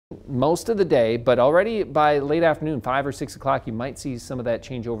most of the day, but already by late afternoon, 5 or 6 o'clock, you might see some of that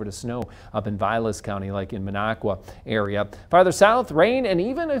change over to snow up in Vilas County, like in Minocqua area. Farther south, rain and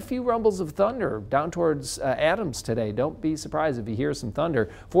even a few rumbles of thunder down towards Adams today. Don't be surprised if you hear some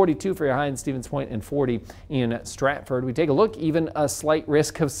thunder. 42 for your high in Stevens Point and 40 in Stratford. We take a look, even a slight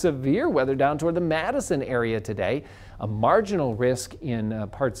risk of severe weather down toward the Madison area today. A marginal risk in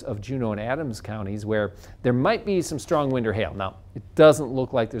parts of Juneau and Adams counties where there might be some strong wind or hail. Now, it doesn't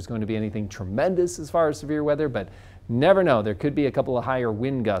look like there's going to be anything tremendous as far as severe weather, but never know. There could be a couple of higher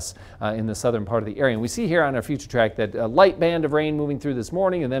wind gusts in the southern part of the area. And we see here on our future track that a light band of rain moving through this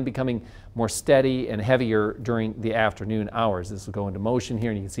morning and then becoming more steady and heavier during the afternoon hours. This will go into motion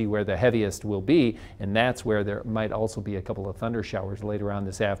here, and you can see where the heaviest will be, and that's where there might also be a couple of thunder showers later on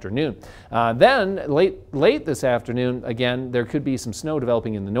this afternoon. Then late this afternoon, again, there could be some snow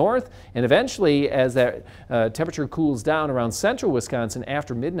developing in the north, and eventually as that temperature cools down around central Wisconsin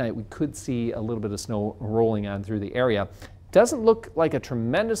after midnight, we could see a little bit of snow rolling on through the area. Doesn't look like a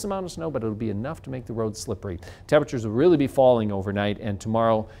tremendous amount of snow, but it'll be enough to make the roads slippery. Temperatures will really be falling overnight, and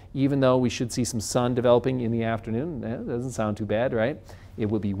tomorrow, even though we should see some sun developing in the afternoon, that doesn't sound too bad, right? It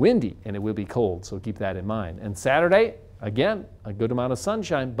will be windy and it will be cold, so keep that in mind. And Saturday, again, a good amount of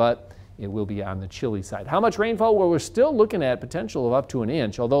sunshine, but it will be on the chilly side. How much rainfall? Well, we're still looking at potential of up to an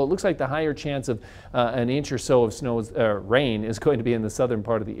inch, although it looks like the higher chance of an inch or so of snow, rain is going to be in the southern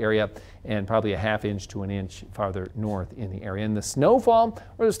part of the area, and probably a ½ inch to an inch farther north in the area. And the snowfall,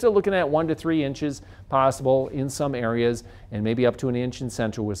 we're still looking at 1 to 3 inches possible in some areas, and maybe up to an inch in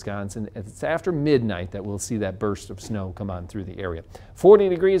central Wisconsin. It's after midnight that we'll see that burst of snow come on through the area. 40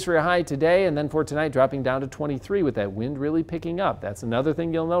 degrees for your high today, and then for tonight dropping down to 23 with that wind really picking up. That's another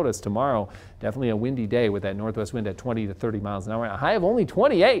thing you'll notice tomorrow. Definitely a windy day with that northwest wind at 20 to 30 miles an hour. A high of only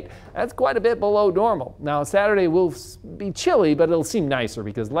 28. That's quite a bit below normal. Now Saturday will be chilly, but it'll seem nicer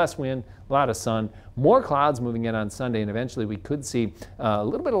because less wind, a lot of sun, more clouds moving in on Sunday, and eventually we could see a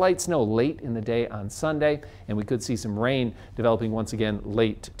little bit of light snow late in the day on Sunday, and we could see some rain developing once again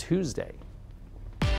late Tuesday.